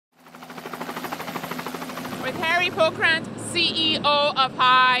with Harry Pokrant, CEO of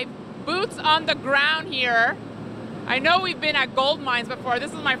HIVE, boots on the ground here. I know we've been at gold mines before.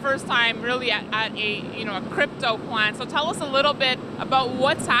 This is my first time really at a crypto plant. So tell us a little bit about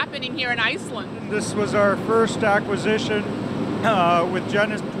what's happening here in Iceland. This was our first acquisition with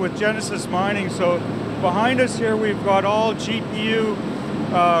Genesis Mining. So behind us here we've got all GPU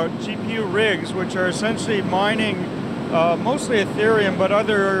rigs, which are essentially mining mostly Ethereum, but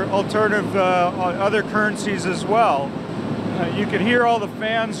other alternative other currencies as well. You can hear all the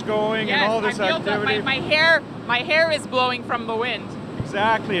fans going. Yes, and all this activity. My hair is blowing from the wind.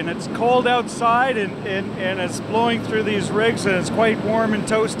 Exactly, and it's cold outside, and it's blowing through these rigs, and it's quite warm and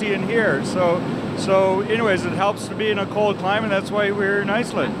toasty in here. So anyways, it helps to be in a cold climate. That's why we're in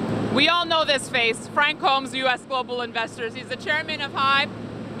Iceland. We all know this face, Frank Holmes, U.S. Global Investors. He's the chairman of HIVE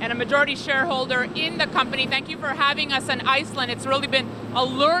and a majority shareholder in the company. Thank you for having us in Iceland. It's really been a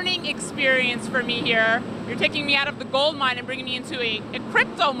learning experience for me here. You're taking me out of the gold mine and bringing me into a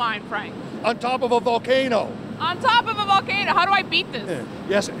crypto mine, Frank. On top of a volcano. On top of a volcano. How do I beat this?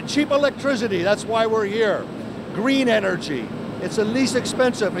 Yes, cheap electricity. That's why we're here. Green energy. It's the least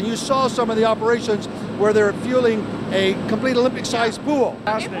expensive. And you saw some of the operations where they're fueling a complete Olympic-sized pool.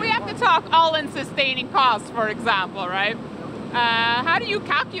 If we have to talk all-in sustaining costs, for example, right? How do you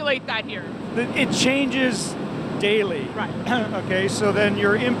calculate that here? It changes daily. Right. Okay, so then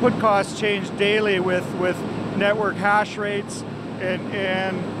your input costs change daily with network hash rates,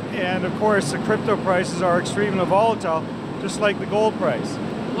 and of course the crypto prices are extremely volatile, just like the gold price.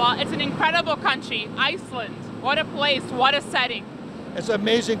 Well, it's an incredible country, Iceland. What a place, what a setting. It's an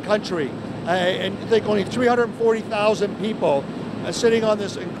amazing country. And I think only 340,000 people sitting on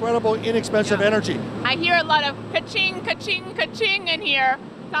this incredible, inexpensive energy. I hear a lot of ka-ching, ka-ching, ka-ching in here.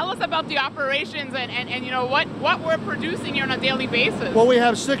 Tell us about the operations and you know what we're producing here on a daily basis. Well, we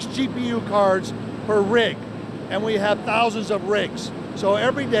have 6 GPU cards per rig, and we have thousands of rigs. So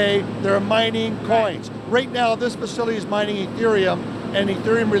every day they're mining coins. Right now, this facility is mining Ethereum and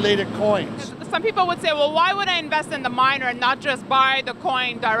Ethereum-related coins. Some people would say, well, why would I invest in the miner and not just buy the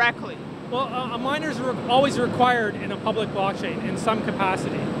coin directly? Well, a miner is always required in a public blockchain in some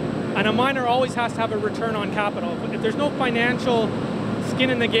capacity. And a miner always has to have a return on capital. If there's no financial skin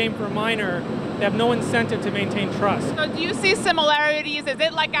in the game for a miner, they have no incentive to maintain trust. So do you see similarities? Is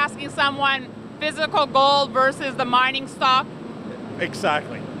it like asking someone physical gold versus the mining stock?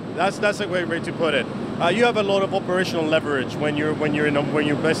 Exactly. That's a great way to put it. You have a lot of operational leverage when you're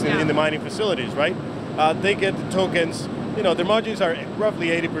investing in the mining facilities, right? They get the tokens. You know, their margins are roughly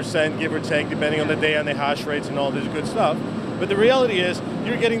 80%, give or take, depending on the day and the hash rates and all this good stuff. But the reality is,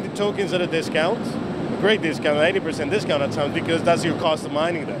 you're getting the tokens at a discount, a great discount, an 80% discount at times, because that's your cost of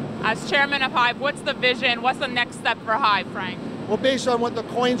mining them. As chairman of HIVE, what's the vision? What's the next step for HIVE, Frank? Well, based on what the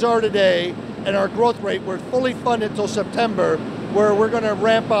coins are today and our growth rate, we're fully funded till September, where we're going to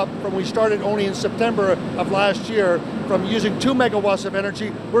ramp up from we started only in September of last year, from using 2 megawatts of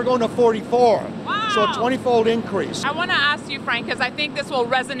energy, we're going to 44. Wow. So a 20-fold increase. I want to ask you, Frank, because I think this will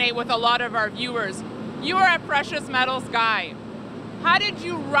resonate with a lot of our viewers. You are a precious metals guy. How did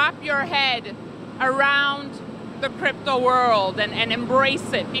you wrap your head around the crypto world and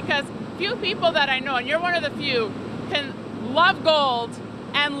embrace it? Because few people that I know, and you're one of the few, can love gold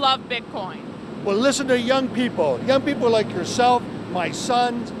and love Bitcoin. Well, listen to young people like yourself, my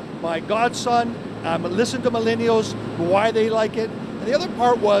son, my godson. Listen to millennials, why they like it. And the other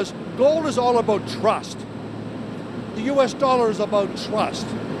part was, gold is all about trust. The US dollar is about trust.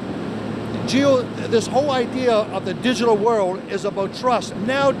 This whole idea of the digital world is about trust.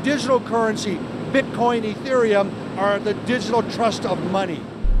 Now digital currency, Bitcoin, Ethereum, are the digital trust of money.